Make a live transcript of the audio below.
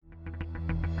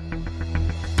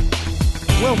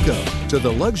Welcome to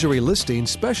the Luxury Listing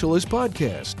Specialist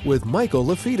Podcast with Michael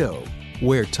LaFido,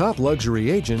 where top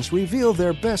luxury agents reveal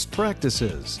their best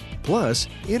practices, plus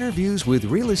interviews with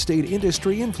real estate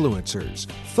industry influencers,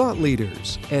 thought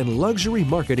leaders, and luxury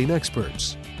marketing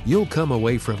experts. You'll come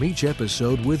away from each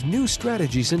episode with new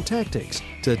strategies and tactics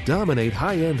to dominate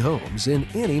high-end homes in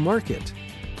any market.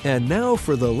 And now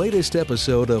for the latest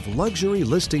episode of Luxury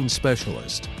Listing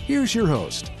Specialist. Here's your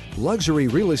host, luxury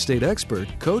real estate expert,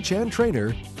 coach, and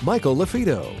trainer, Michael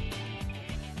LaFido.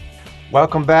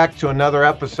 Welcome back to another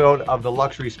episode of the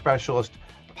Luxury Specialist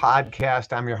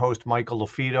Podcast. I'm your host, Michael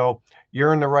LaFido.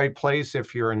 You're in the right place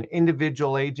if you're an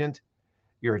individual agent,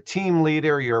 you're a team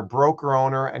leader, you're a broker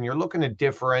owner, and you're looking to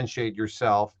differentiate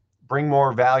yourself, bring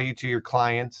more value to your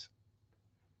clients,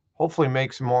 hopefully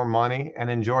make some more money and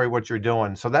enjoy what you're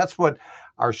doing. So that's what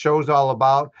our show's all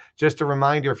about. Just a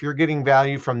reminder, if you're getting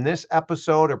value from this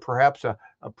episode or perhaps a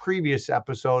previous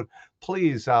episode,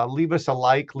 please leave us a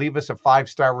like, leave us a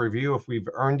 5-star review if we've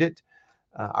earned it.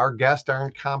 Our guests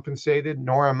aren't compensated,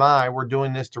 nor am I. We're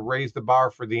doing this to raise the bar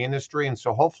for the industry, and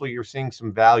so hopefully you're seeing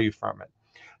some value from it.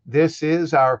 This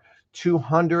is our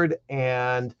 274th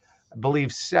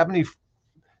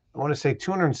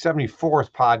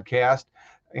podcast.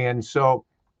 And so,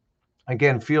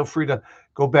 again, feel free to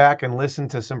go back and listen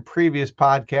to some previous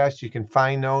podcasts. You can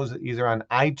find those either on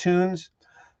iTunes,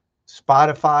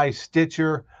 Spotify,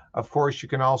 Stitcher. Of course, you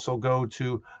can also go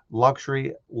to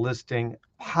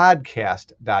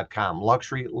luxurylistingpodcast.com,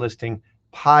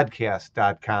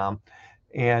 luxurylistingpodcast.com.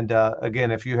 And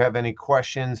again, if you have any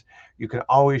questions, you can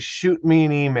always shoot me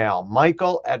an email,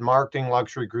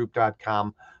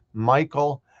 michael@marketingluxurygroup.com,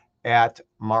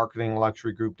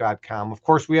 michael@marketingluxurygroup.com. Of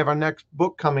course, we have our next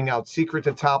book coming out, Secret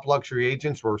to Top Luxury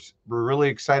Agents. We're really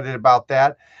excited about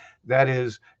that. That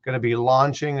is going to be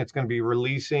launching. It's going to be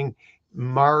releasing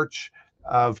March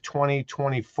of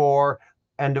 2024,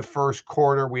 end of first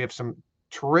quarter. We have some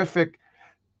terrific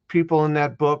people in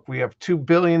that book. We have 2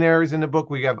 billionaires in the book.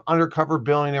 We have undercover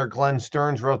billionaire Glenn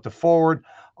Stearns wrote the foreword,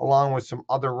 along with some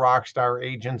other rock star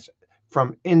agents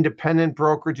from independent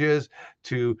brokerages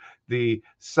to the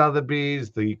Sotheby's,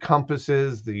 the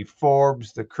Compasses, the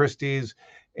Forbes, the Christie's,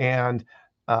 and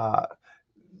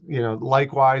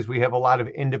likewise, we have a lot of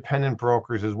independent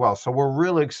brokers as well. So we're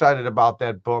really excited about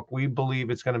that book. We believe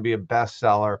it's going to be a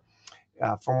bestseller.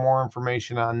 For more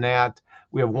information on that,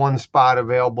 we have one spot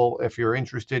available. If you're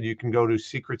interested, you can go to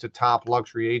Secrets of Top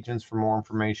Luxury Agents for more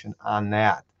information on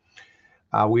that.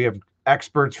 We have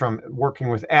experts from working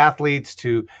with athletes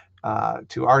to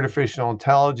artificial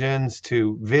intelligence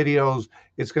to videos.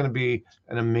 It's going to be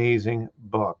an amazing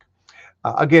book.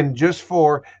 Again, just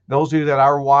for those of you that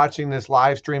are watching this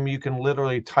live stream, you can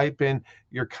literally type in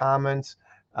your comments,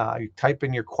 you type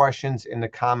in your questions in the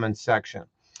comments section.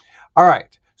 All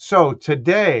right. So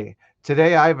today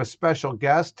I have a special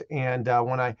guest, and I'm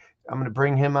going to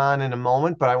bring him on in a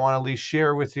moment, but I want to at least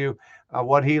share with you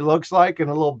what he looks like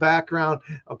and a little background.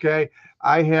 Okay.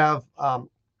 I have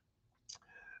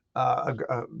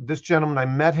this gentleman. I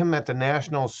met him at the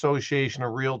National Association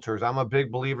of Realtors. I'm a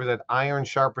big believer that iron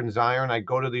sharpens iron. I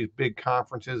go to these big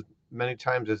conferences many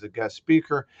times as a guest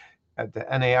speaker at the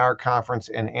NAR conference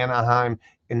in Anaheim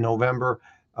in November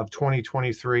of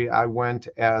 2023. I went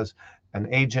as an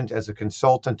agent, as a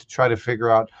consultant, to try to figure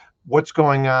out what's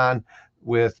going on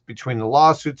between the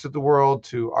lawsuits of the world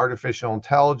to artificial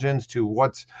intelligence to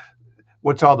what's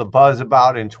all the buzz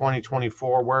about in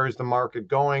 2024. Where is the market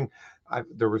going?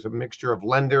 There was a mixture of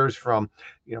lenders from,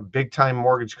 big time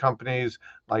mortgage companies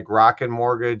like Rocket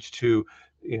Mortgage to,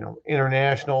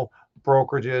 international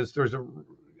brokerages.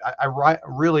 I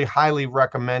really highly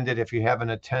recommend it if you haven't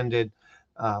attended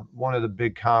one of the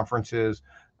big conferences.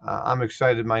 I'm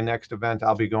excited. My next event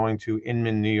I'll be going to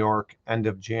Inman, New York, end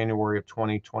of January of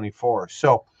 2024.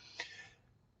 So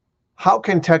how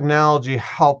can technology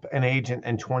help an agent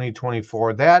in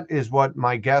 2024? That is what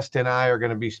my guest and I are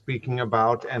going to be speaking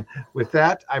about. And with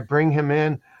that, I bring him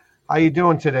in. How you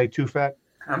doing today, Toufic?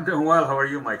 I'm doing well. How are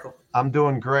you, Michael? I'm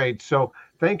doing great. So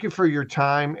thank you for your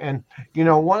time. And,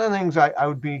 one of the things I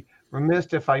would be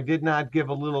remiss if I did not give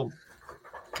a little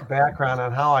background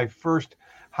on how I first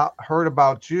heard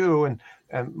about you, and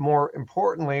more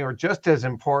importantly, or just as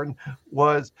important,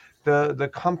 was the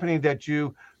company that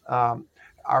you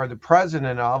are the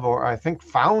president of, or I think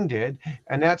founded,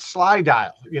 and that's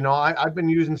Slydial. I've been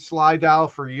using Slydial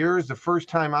for years. The first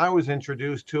time I was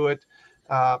introduced to it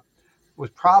was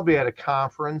probably at a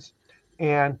conference.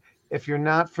 And if you're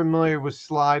not familiar with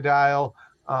Slydial,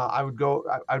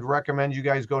 I'd recommend you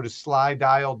guys go to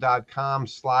slydial.com,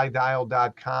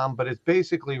 but it's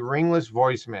basically ringless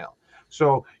voicemail.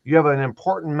 So you have an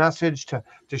important message to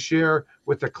share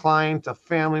with a client, a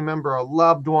family member, a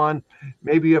loved one.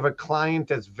 Maybe you have a client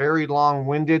that's very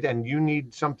long-winded and you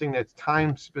need something that's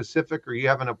time specific, or you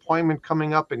have an appointment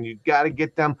coming up and you've got to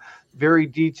get them very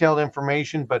detailed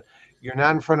information, but you're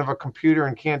not in front of a computer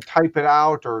and can't type it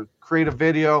out or create a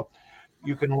video.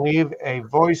 You can leave a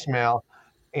voicemail,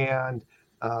 and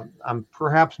I'm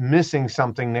perhaps missing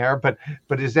something there, but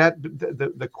is that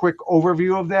the quick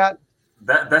overview of that?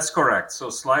 That's correct. So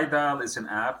Slydial is an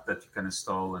app that you can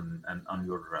install on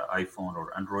your iPhone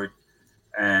or Android,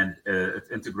 and it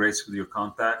integrates with your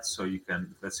contacts. So you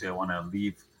can, let's say I want to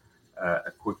leave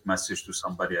a quick message to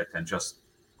somebody, I can just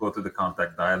go to the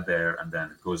contact, dial there, and then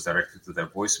it goes directly to their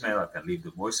voicemail. I can leave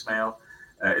the voicemail.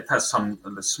 It has some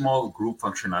small group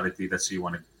functionality. Let's say you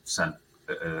want to send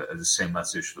the same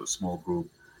message to a small group.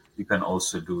 You can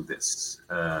also do this.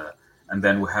 And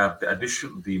then we have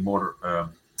the more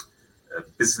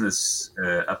business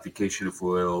application, if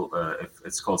we will.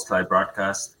 It's called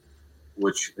Slybroadcast,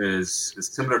 which is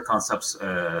similar concepts,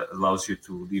 allows you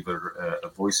to leave a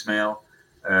voicemail,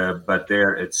 but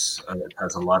there it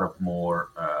has a lot of more,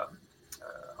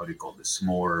 how do you call this,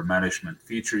 more management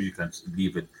features. You can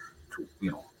leave it to,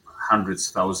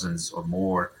 hundreds, thousands or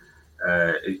more.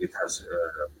 It has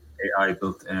AI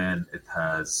built in. It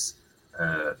has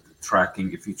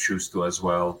tracking if you choose to as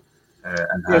well.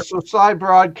 So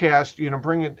Slybroadcast,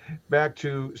 bring it back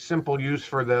to simple use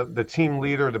for the team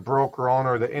leader, the broker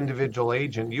owner, the individual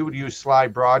agent. You would use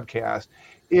Slybroadcast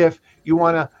if you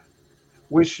want to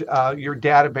wish your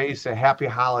database a happy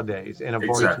holidays in a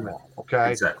voicemail.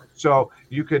 Okay. Exactly. So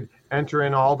you could enter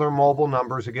in all their mobile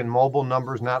numbers. Again, mobile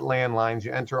numbers, not landlines.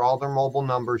 You enter all their mobile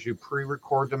numbers. You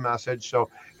pre-record the message. So,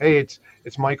 hey,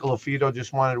 it's Michael Lafido.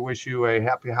 Just wanted to wish you a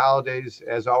happy holidays.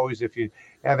 As always, if you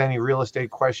have any real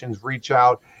estate questions, reach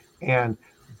out, and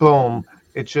boom,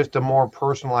 it's just a more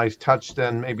personalized touch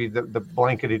than maybe the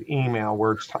blanketed email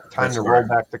where it's time to roll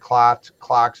back the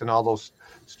clocks and all those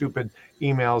stupid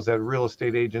emails that real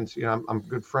estate agents, I'm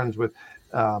good friends with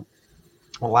a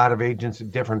lot of agents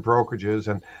at different brokerages,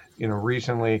 and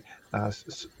recently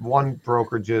one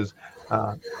brokerage is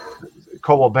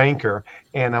Coldwell Banker,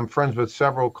 and I'm friends with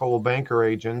several Coldwell Banker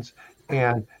agents,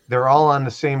 and they're all on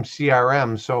the same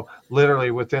CRM. So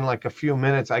literally within like a few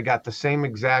minutes, I got the same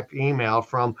exact email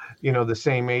from the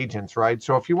same agents, right?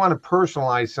 So if you want to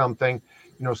personalize something,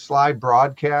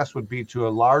 Slybroadcast would be to a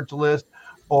large list,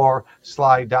 or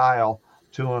Slydial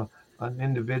to an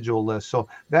individual list. So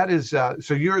that is,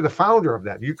 so you're the founder of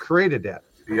that. You created that.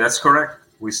 That's correct.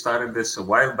 We started this a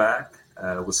while back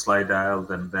with Slydial,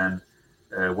 and then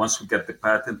once we get the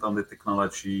patent on the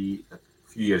technology a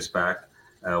few years back,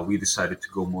 we decided to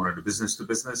go more in the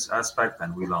business-to-business aspect,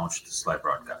 and we launched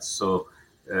Slybroadcast. So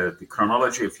the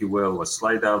chronology, if you will, was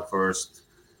Slydial first,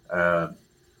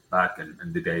 back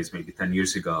in the days, maybe 10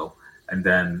 years ago, and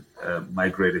then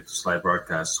migrated to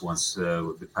Slybroadcast once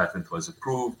the patent was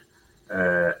approved.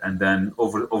 And then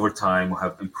over time, we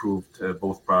have improved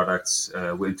both products.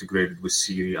 We integrated with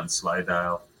Siri and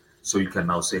Slydial. So you can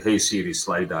now say, hey, Siri,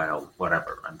 Slydial,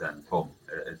 whatever, and then boom,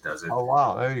 it does it. Oh,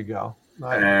 wow. There you go.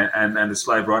 Nice. And the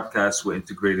Slybroadcast,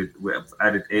 we have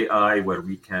added AI where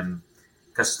we can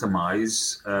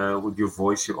customize with your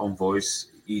voice, your own voice,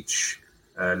 each,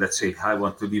 let's say, I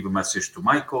want to leave a message to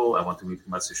Michael, I want to leave a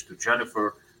message to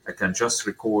Jennifer. I can just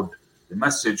record the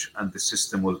message, and the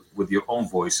system will, with your own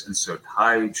voice, insert,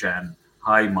 hi, Jen,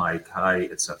 hi, Mike, hi,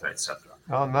 etc., etc.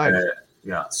 Oh, nice.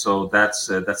 Yeah, so that's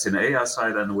an AI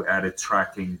side, and we added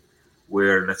tracking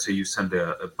where, let's say, you send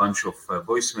a bunch of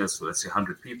voicemails to, let's say,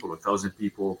 100 people or 1,000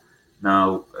 people.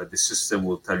 Now, the system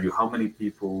will tell you how many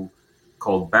people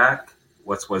called back,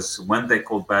 when they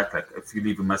called back, like if you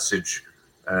leave a message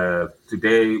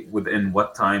today, within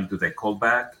what time do they call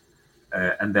back,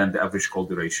 and then the average call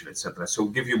duration, etc. So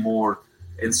give you more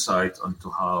insight onto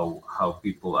how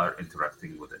people are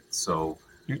interacting with it. So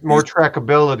more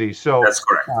trackability. So that's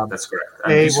correct. That's correct.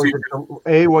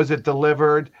 And was it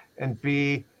delivered, and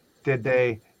B, did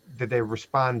they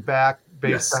respond back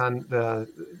based on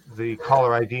the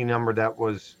caller ID number that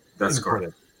was inputted?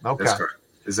 Correct. Okay. That's correct.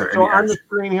 Is there so any on the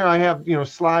screen here I have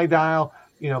Slydial,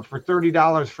 for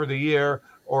 $30 for the year,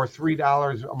 or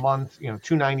 $3 a month,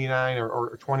 $2.99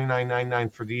 or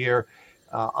 $29.99 for the year,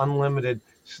 unlimited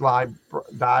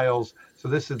Slydials. So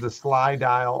this is the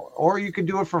Slydial, or you could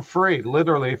do it for free.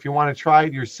 Literally, if you want to try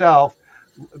it yourself,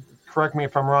 correct me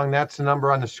if I'm wrong, that's the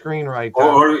number on the screen right there.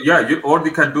 Or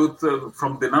you can do it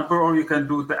from the number, or you can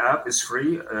do the app is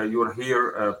free. You'll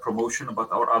hear promotion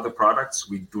about our other products.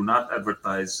 We do not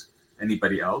advertise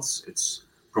anybody else. It's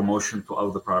promotion to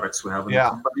all the products we have in the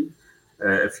company.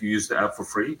 If you use the app for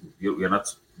free, you're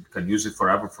not can use it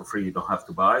forever for free. You don't have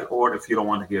to buy. Or if you don't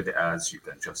want to hear the ads, you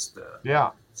can just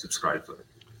subscribe to it.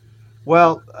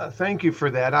 Well, thank you for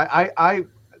that. I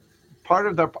part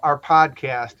of our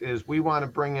podcast is we want to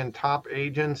bring in top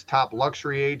agents, top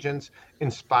luxury agents,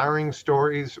 inspiring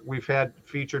stories. We've had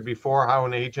featured before how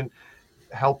an agent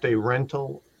helped a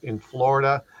rental in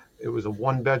Florida. It was a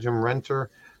one-bedroom renter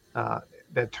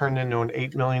that turned into an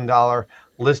 $8 million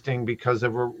listing because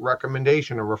of a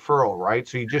recommendation, a referral, right?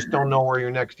 So you just don't know where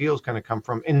your next deal is going to come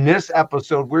from. In this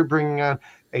episode, we're bringing on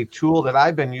a tool that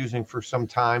I've been using for some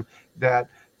time that,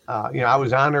 I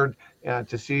was honored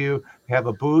to see you have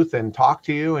a booth and talk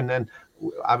to you. And then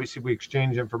obviously we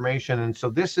exchange information. And so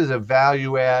this is a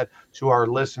value add to our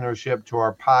listenership, to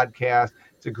our podcast.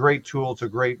 It's a great tool. It's a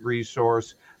great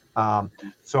resource.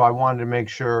 So I wanted to make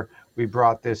sure we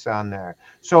brought this on there.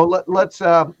 So let's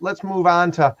move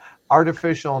on to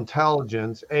artificial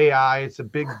intelligence, AI. It's a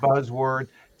big buzzword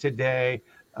today.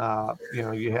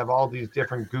 You have all these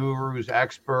different gurus,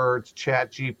 experts,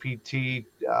 Chat GPT,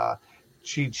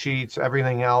 cheat sheets,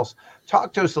 everything else.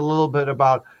 Talk to us a little bit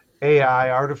about AI,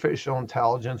 artificial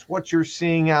intelligence, what you're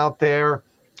seeing out there.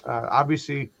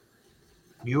 Obviously,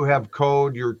 you have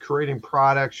code, you're creating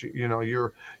products,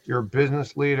 you're a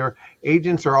business leader.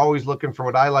 Agents are always looking for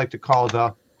what I like to call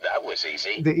the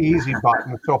easy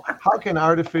button. So how can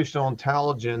artificial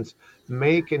intelligence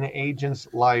make an agent's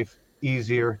life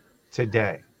easier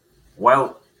today?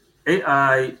 Well,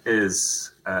 AI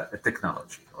is a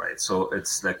technology, right? So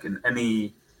it's like in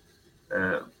any,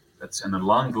 it's in the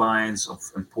long lines of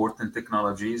important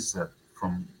technologies that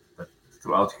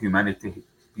throughout humanity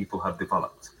people have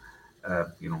developed.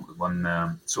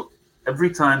 So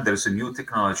every time there's a new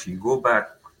technology, you go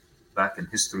back in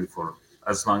history for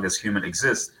as long as human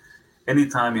exists.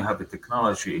 Anytime you have a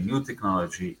new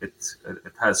technology, it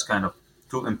has kind of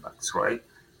two impacts, right?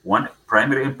 One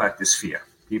primary impact is fear.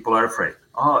 People are afraid.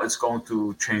 Oh, it's going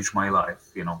to change my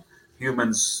life.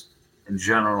 Humans in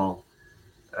general,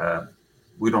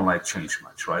 we don't like change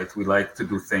much, right? We like to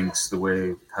do things the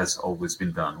way it has always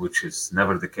been done, which is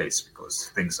never the case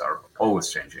because things are always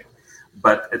changing.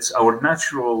 But it's our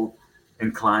natural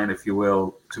incline, if you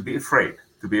will, to be afraid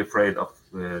of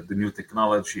the new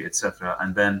technology, etc.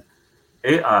 And then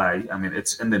AI, I mean,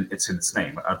 it's in its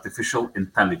name, artificial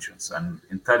intelligence, and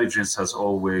intelligence has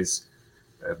always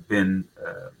been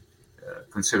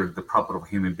considered the property of a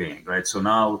human being, right? So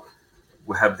now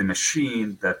we have the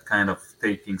machine that kind of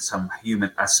taking some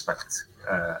human aspect,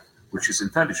 which is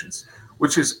intelligence,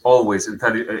 which is always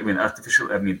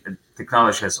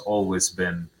technology has always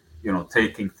been,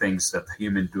 taking things that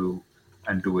human do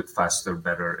and do it faster,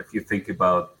 better. If you think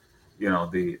about,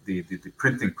 the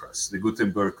printing press, the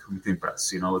Gutenberg printing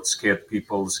press, it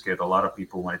scared a lot of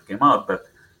people when it came out, but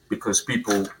because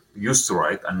people used to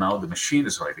write and now the machine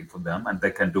is writing for them and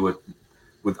they can do it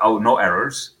without no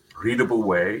errors, readable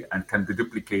way, and can be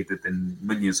duplicated in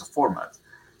millions of formats.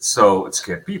 So it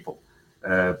scared people.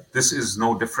 This is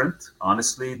no different,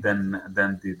 honestly, than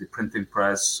the printing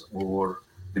press or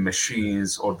the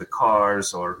machines or the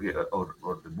cars or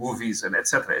the movies and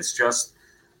etc. It's just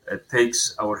it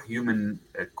takes our human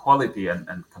quality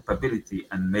and capability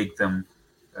and make them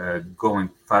going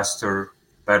faster,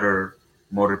 better,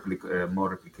 more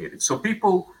replicated. So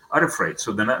people are afraid.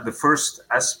 So the first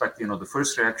aspect, the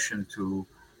first reaction to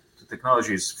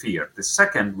technology is fear. The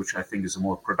second, which I think is a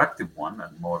more productive one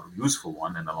and more useful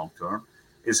one in the long term,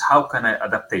 is how can I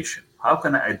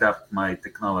adapt my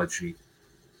technology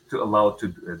to allow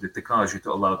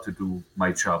to do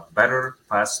my job better,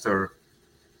 faster,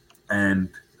 and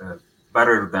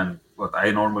better than what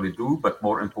I normally do, but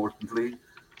more importantly,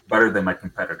 better than my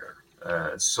competitor.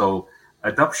 So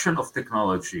adoption of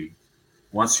technology,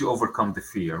 once you overcome the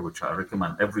fear, which I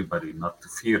recommend everybody not to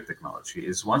fear technology,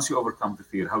 is once you overcome the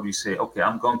fear, how do you say, okay,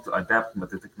 I'm going to adapt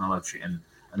the technology and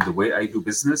the way I do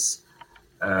business?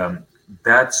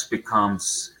 That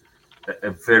becomes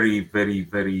a very, very,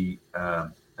 very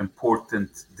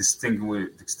important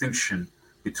distinction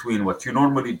between what you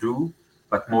normally do,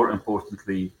 but more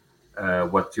importantly,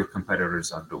 what your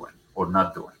competitors are doing or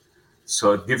not doing.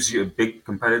 So it gives you a big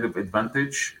competitive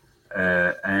advantage,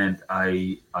 and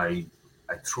I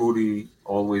truly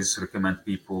always recommend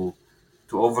people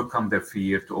to overcome their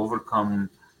fear, to overcome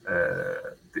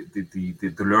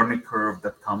the learning curve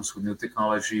that comes with new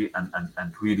technology,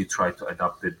 and really try to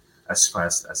adopt it as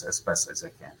best as I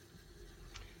can.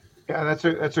 Yeah,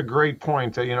 that's a great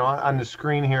point. On the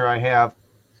screen here, I have,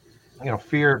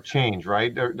 fear of change,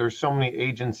 right? There's so many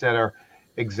agents that are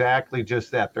exactly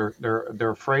just that.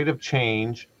 They're afraid of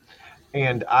change.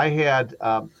 And I had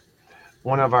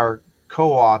one of our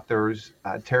co-authors,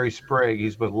 Terry Sprague.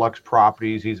 He's with Lux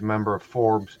Properties. He's a member of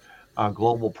Forbes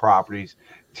Global Properties.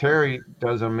 Terry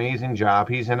does an amazing job.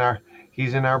 He's in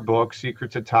our book,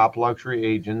 Secrets of Top Luxury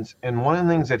Agents. And one of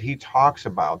the things that he talks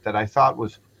about that I thought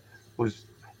was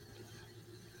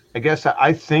I guess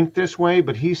I think this way,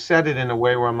 but he said it in a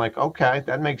way where I'm like, okay,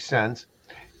 that makes sense,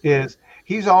 is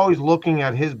he's always looking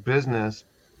at his business,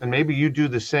 and maybe you do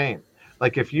the same.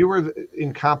 Like if you were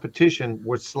in competition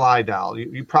with Slydial,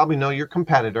 you probably know your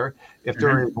competitor, if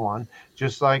there is one,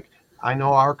 just like I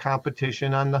know our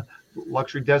competition on the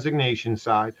luxury designation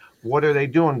side. What are they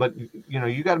doing? But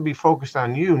you got to be focused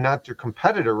on you, not your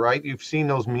competitor, right? You've seen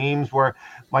those memes where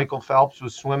Michael Phelps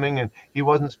was swimming and he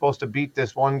wasn't supposed to beat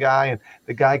this one guy, and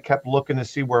the guy kept looking to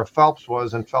see where Phelps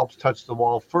was, and Phelps touched the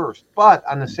wall first. But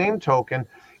on the same token,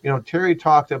 Terry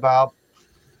talked about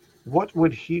what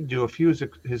would he do if he was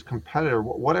his competitor.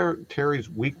 What are Terry's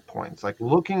weak points? Like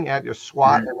looking at your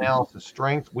SWOT analysis,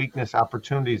 strength, weakness,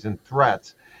 opportunities, and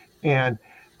threats. And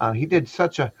he did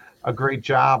such a great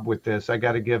job with this. I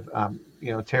got to give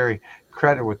Terry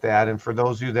credit with that. And for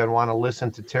those of you that want to listen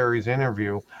to Terry's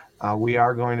interview, we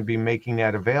are going to be making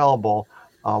that available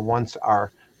once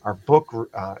our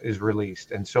book is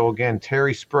released. And so again,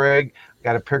 Terry Sprague,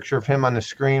 got a picture of him on the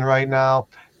screen right now.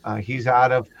 He's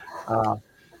out of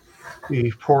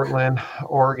the Portland,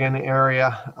 Oregon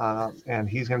area, and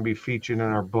he's going to be featured in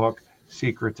our book,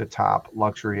 Secret to Top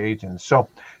Luxury Agents. So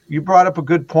you brought up a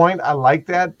good point. I like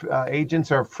that.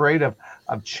 Agents are afraid of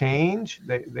change.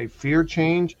 They fear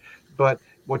change. But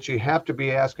what you have to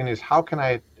be asking is, how can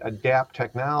I adapt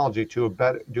technology to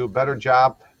do a better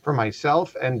job for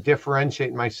myself and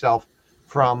differentiate myself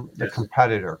from the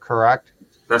competitor, correct?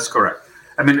 That's correct.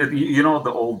 I mean,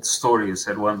 the old story is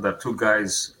that that two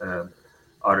guys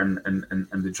are in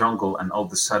the jungle, and all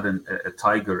of a sudden a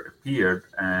tiger appeared,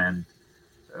 and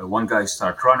one guy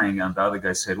started running, and the other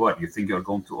guy said, "What, you think you're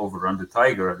going to overrun the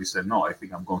tiger?" And he said, "No, I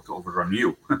think I'm going to overrun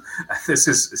you." This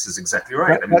is exactly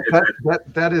right.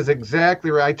 That is exactly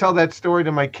right. I tell that story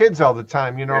to my kids all the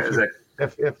time. Exactly.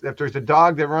 If there's a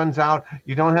dog that runs out,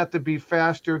 you don't have to be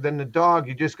faster than the dog.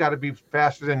 You just got to be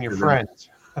faster than your friends.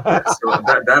 So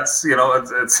that's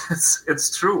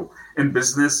it's true. In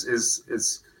business,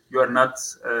 is you are not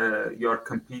you're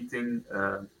competing.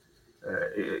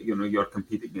 You're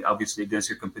competing obviously against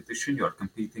your competition. You are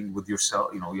competing with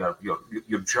yourself.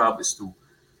 Your job is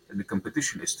in the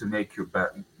competition is to make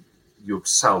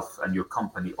yourself and your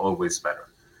company always better.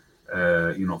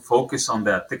 Focus on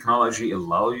that. Technology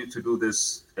allows you to do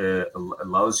this.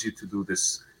 Allows you to do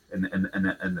this in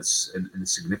a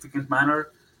significant manner.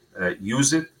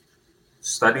 Use it,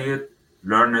 study it,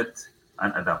 learn it,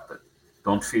 and adapt it.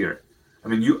 Don't fear it. I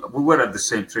mean, we were at the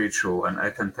same trade show, and I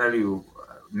can tell you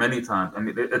many times. I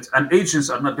mean, and agents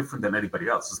are not different than anybody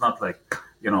else. It's not like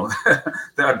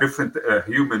they are different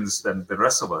humans than the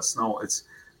rest of us. No,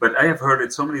 But I have heard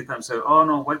it so many times. Say, "Oh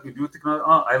no, what you do technology?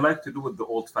 Oh, I like to do it the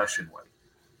old-fashioned way."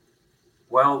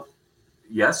 Well,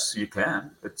 yes, you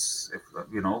can.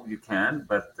 You can,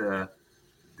 but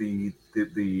the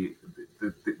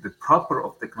proper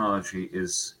of technology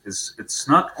is it's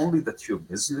not only that your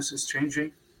business is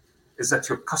changing, is that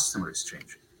your customer is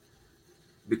changing,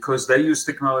 because they use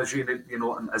technology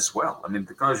as well. I mean,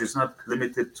 technology is not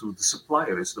limited to the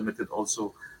supplier; it's limited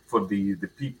also for the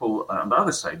people on the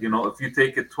other side. If you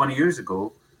take it 20 years ago,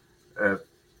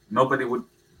 nobody would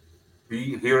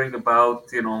be hearing about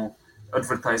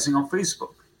advertising on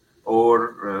Facebook. Or,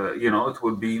 it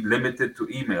would be limited to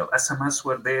email. SMS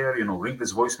were there,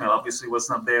 ringless voicemail obviously was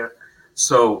not there.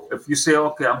 So if you say,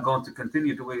 okay, I'm going to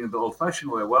continue doing it the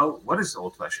old-fashioned way, well, what is the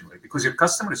old-fashioned way? Because your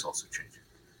customer is also changing.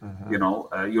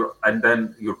 And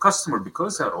then your customer,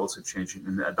 because they're also changing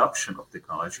in the adoption of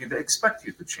technology, they expect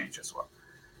you to change as well.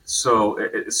 So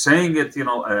saying it,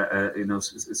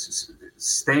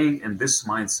 staying in this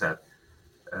mindset,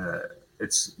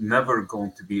 it's never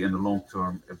going to be in the long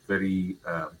term a very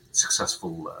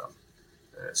successful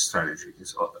strategy.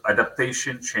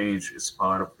 Adaptation, change is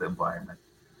part of the environment.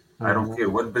 I don't care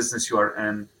what business you are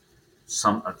in.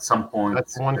 At some point,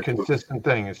 that's one consistent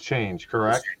thing is change.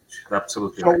 Correct. Change.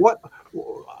 Absolutely. So right. What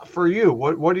for you?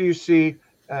 What do you see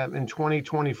in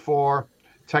 2024?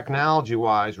 Technology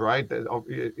wise, right?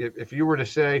 If you were to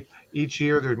say each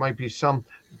year there might be some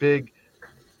big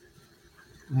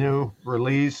new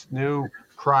release, new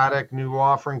product, new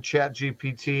offering,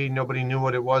 ChatGPT, nobody knew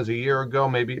what it was a year ago.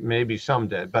 Maybe some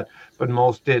did, but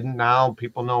most didn't. Now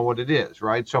people know what it is,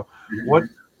 right? So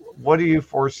what do you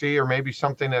foresee, or maybe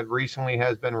something that recently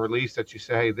has been released that you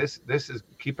say, hey, this is,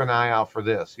 keep an eye out for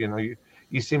this. You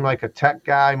seem like a tech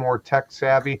guy, more tech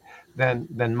savvy than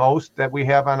most that we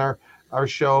have on our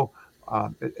show.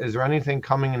 Is there anything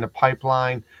coming in the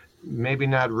pipeline? Maybe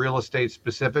not real estate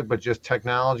specific, but just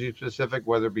technology specific,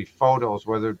 whether it be photos,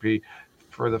 whether it be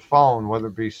for the phone, whether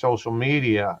it be social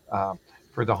media,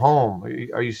 for the home.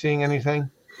 Are you seeing anything?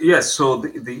 Yes. So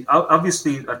the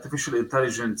obviously artificial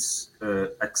intelligence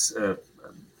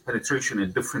penetration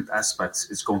in different aspects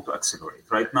is going to accelerate.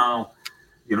 Right now,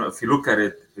 if you look at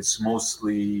it, it's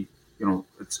mostly,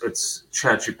 it's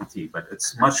ChatGPT, but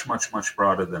it's much, much, much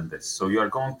broader than this. So you are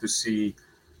going to see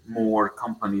more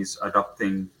companies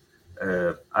adopting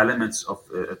elements of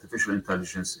artificial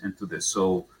intelligence into this.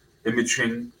 So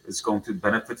imaging is going to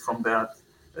benefit from that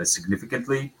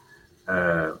significantly,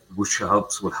 which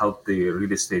will help the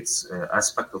real estate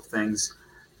aspect of things.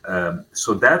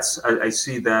 So I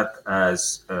see that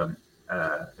as a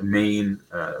main,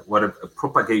 a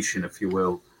propagation, if you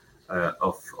will,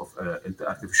 of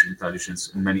artificial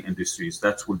intelligence in many industries.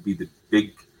 That will be the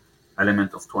big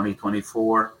element of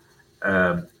 2024.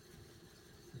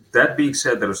 That being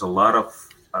said, there's a lot of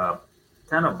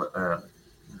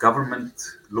government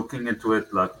looking into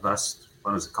it. Like a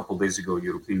couple of days ago,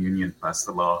 European Union passed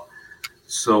a law.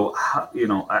 So, I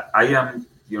am,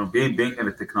 being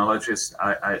a technologist,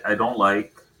 I don't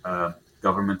like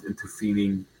government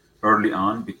intervening early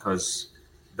on, because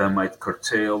that might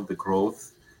curtail the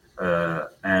growth,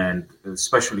 and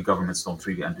especially governments don't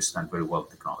really understand very well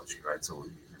technology, right? So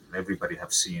everybody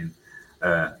have seen,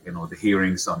 the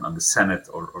hearings on the Senate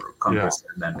or Congress,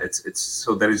 and then it's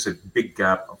so there is a big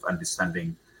gap of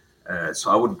understanding.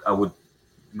 So I would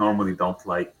normally don't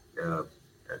like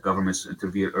governments to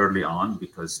intervene early on,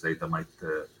 because they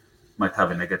might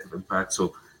have a negative impact.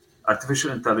 So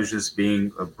artificial intelligence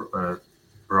being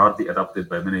broadly adopted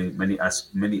by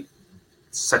many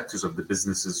sectors of the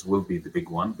businesses will be the big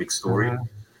story.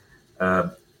 Mm-hmm.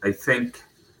 I think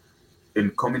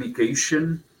in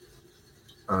communication,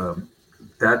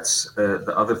 that's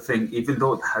the other thing. Even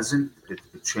though it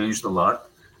changed a lot,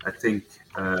 I think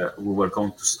we were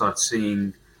going to start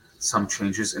seeing some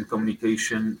changes in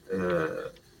communication,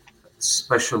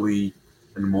 especially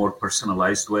in a more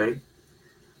personalized way,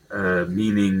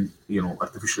 meaning,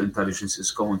 artificial intelligence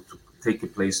is going to take a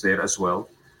place there as well.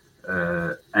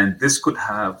 And this could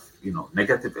have,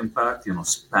 negative impact,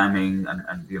 spamming,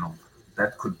 and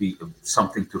that could be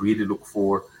something to really look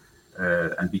for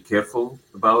and be careful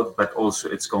about. But also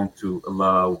it's going to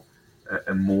allow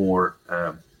a more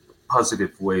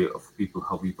positive way of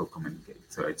how people communicate,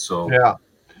 right? So yeah.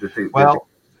 We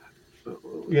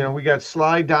got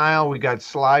Slydial, we got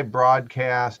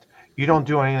Slybroadcast. You don't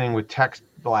do anything with text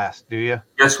blast, do you?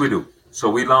 Yes, we do. So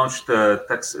we launched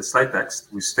slide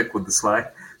text. We stick with the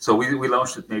slide. So we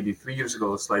launched it maybe 3 years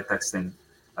ago, slide texting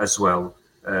as well,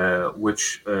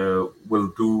 which will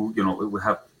do, it will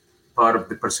have part of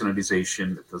the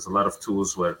personalization. There's a lot of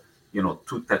tools where,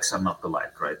 two texts are not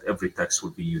alike, right? Every text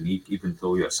will be unique, even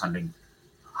though you're sending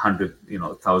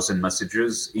 1,000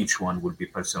 messages. Each one will be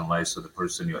personalized to the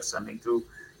person you are sending to.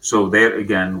 So there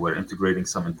again, we're integrating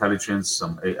some intelligence,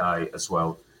 some AI as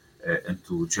well,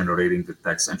 into generating the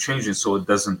text and changing, so it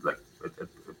doesn't, like,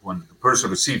 when the person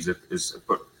receives it, is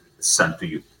sent to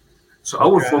you. So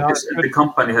our focus in the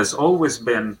company has always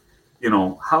been,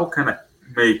 how can I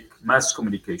make mass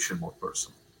communication more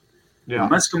personal? Yeah.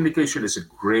 Mass communication is a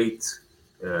great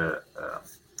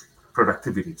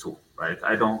productivity tool, right?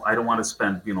 I don't want to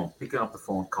spend, picking up the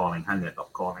phone, calling, hanging up,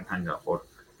 or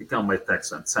picking up my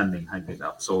text and sending, hanging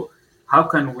up. So how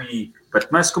can we?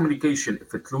 But mass communication,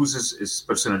 if it loses its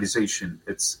personalization,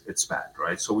 it's bad,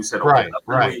 right? So we said, okay,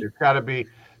 right. It's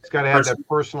got to have that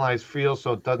personalized feel,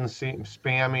 so it doesn't seem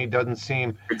spammy, doesn't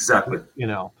seem exactly,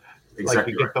 like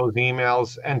you get those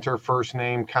emails, enter first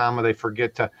name, comma, they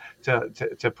forget to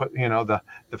put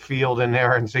the field in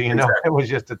there, and so it was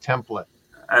just a template.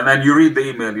 And then you read the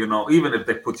email, even if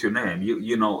they put your name,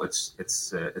 it's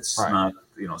right. Not,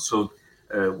 so.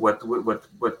 What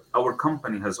our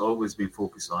company has always been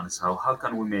focused on is how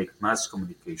can we make mass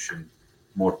communication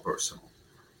more personal,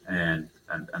 and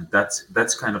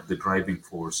that's kind of the driving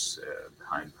force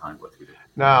behind what we do.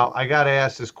 Now I got to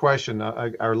ask this question.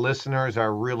 Our listeners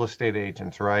are real estate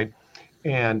agents, right?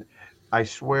 And I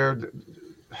swear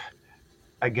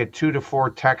I get 2 to 4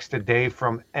 texts a day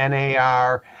from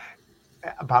NAR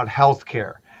about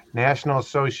healthcare. National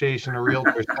Association of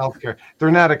Realtors Healthcare. They're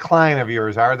not a client of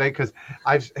yours, are they? Because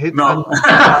I've hit no.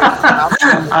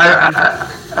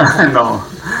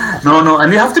 No,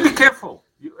 and you have to be careful.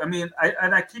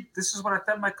 I keep, this is what I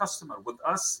tell my customer: with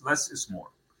us, less is more.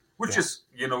 Which is,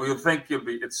 you think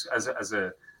it's as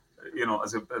the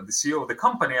CEO of the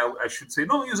company, I should say,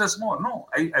 no, use us more. No,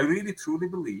 I really truly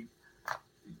believe,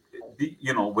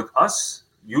 with us,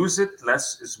 use it,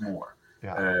 less is more.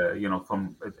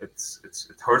 From it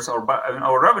hurts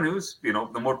our revenues.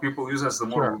 The more people use us, the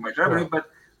more we make revenue.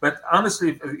 But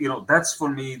honestly, that's for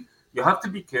me. You have to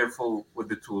be careful with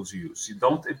the tools you use. You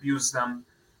don't abuse them.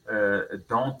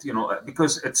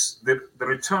 Because it's the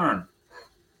return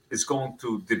is going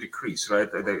to decrease,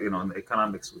 right? In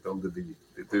economics with all the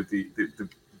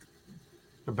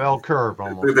bell curve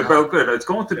almost. The bell curve, it's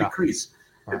going to decrease.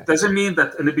 Right. It doesn't mean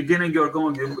that in the beginning you're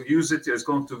going to use it, it's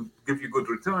going to give you good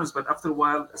returns, but after a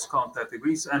while it's going to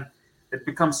decrease and it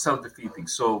becomes self-defeating.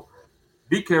 So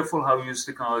be careful how you use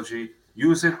technology,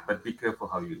 use it, but be careful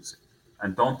how you use it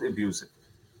and don't abuse it.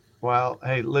 Well,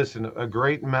 hey, listen, a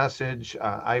great message.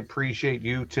 I appreciate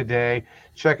you today.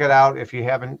 Check it out if you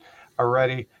haven't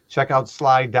already. Check out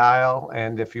Slydial,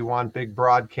 and if you want big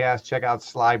broadcast, check out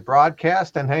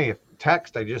Slybroadcast. And hey,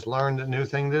 text, I just learned a new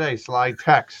thing today, Sly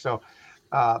Text. So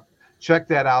check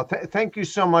that out. Thank you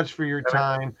so much for your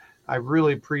time. I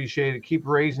really appreciate it. Keep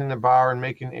raising the bar and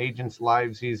making agents'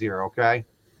 lives easier, okay?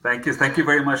 Thank you. Thank you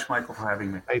very much, Michael, for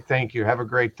having me. Hey, thank you. Have a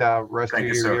great rest of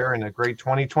your year and a great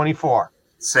 2024.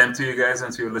 Same to you guys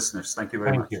and to your listeners. Thank you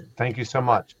very much. Thank you so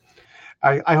much.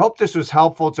 I hope this was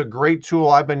helpful. It's a great tool.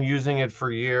 I've been using it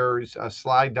for years.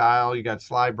 Slydial, you got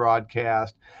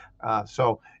Slybroadcast.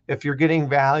 So if you're getting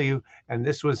value and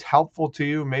this was helpful to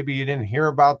you, maybe you didn't hear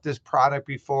about this product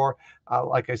before,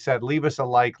 like I said, leave us a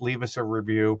like, leave us a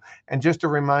review. And just a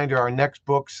reminder, our next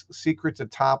book, Secrets of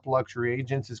Top Luxury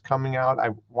Agents, is coming out. I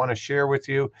want to share with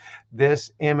you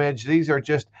this image. These are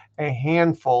just a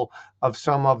handful of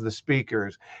some of the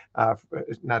speakers, of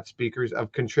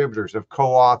contributors, of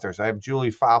co-authors. I have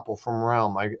Julie Foppel from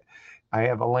Realm. I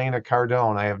have Elena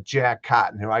Cardone. I have Jack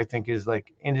Cotton, who I think is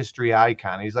like industry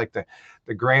icon. He's like the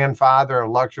grandfather of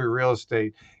luxury real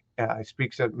estate. He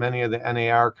speaks at many of the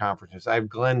NAR conferences. I have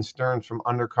Glenn Stearns from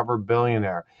Undercover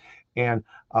Billionaire, and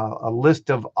a list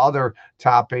of other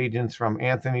top agents from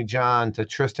Anthony John to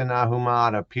Tristan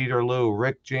Ahumada, Peter Liu,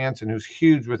 Rick Jansen, who's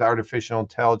huge with artificial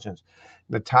intelligence.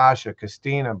 Natasha,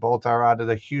 Christina, both are out of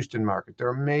the Houston market. They're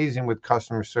amazing with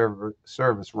customer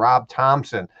service. Rob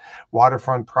Thompson,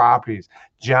 Waterfront Properties.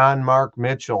 John Mark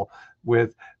Mitchell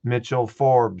with Mitchell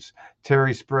Forbes.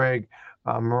 Terry Sprague,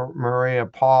 Maria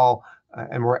Paul,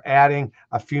 and we're adding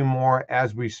a few more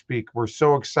as we speak. We're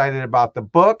so excited about the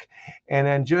book. And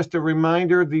then just a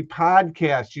reminder, the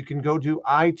podcast, you can go to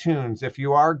iTunes. If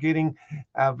you are getting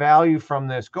value from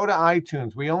this, go to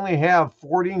iTunes. We only have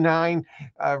 49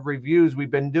 reviews.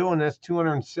 We've been doing this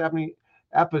 270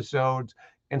 episodes.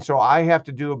 And so I have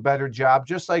to do a better job,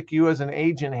 just like you as an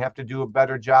agent have to do a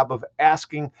better job of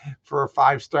asking for a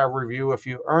 5-star review if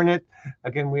you earn it.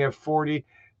 Again, we have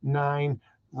 49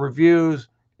 reviews.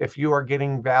 If you are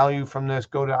getting value from this,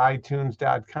 go to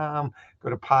iTunes.com, go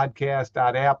to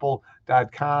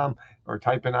podcast.apple.com, or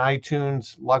type in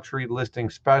iTunes Luxury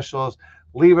Listing Specials.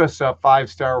 Leave us a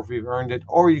 5-star if you've earned it,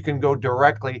 or you can go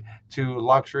directly to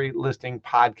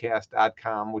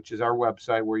luxurylistingpodcast.com, which is our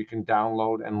website where you can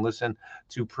download and listen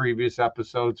to previous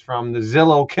episodes from the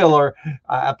Zillow Killer,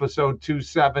 episode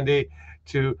 270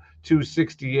 to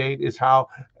 268 is how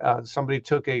somebody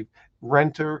took a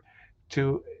renter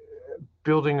to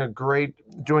doing a great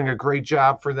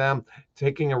job for them,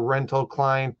 taking a rental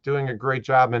client, doing a great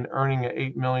job and earning an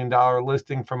 $8 million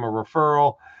listing from a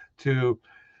referral, to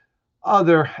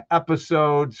other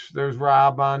episodes. There's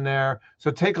Rob on there.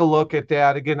 So take a look at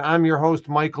that. Again, I'm your host,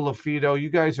 Michael LaFido. You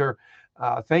guys are,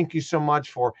 thank you so much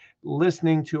for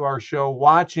listening to our show,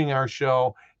 watching our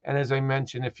show. And as I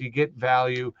mentioned, if you get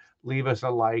value, leave us a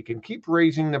like and keep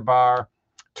raising the bar.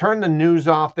 Turn the news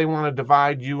off. They want to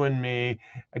divide you and me.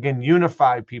 Again,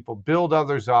 unify people, build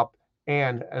others up,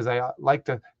 and as I like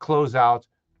to close out,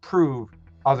 prove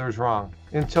others wrong.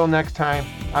 Until next time,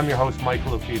 I'm your host,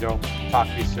 Michael LaFido. Talk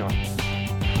to you soon.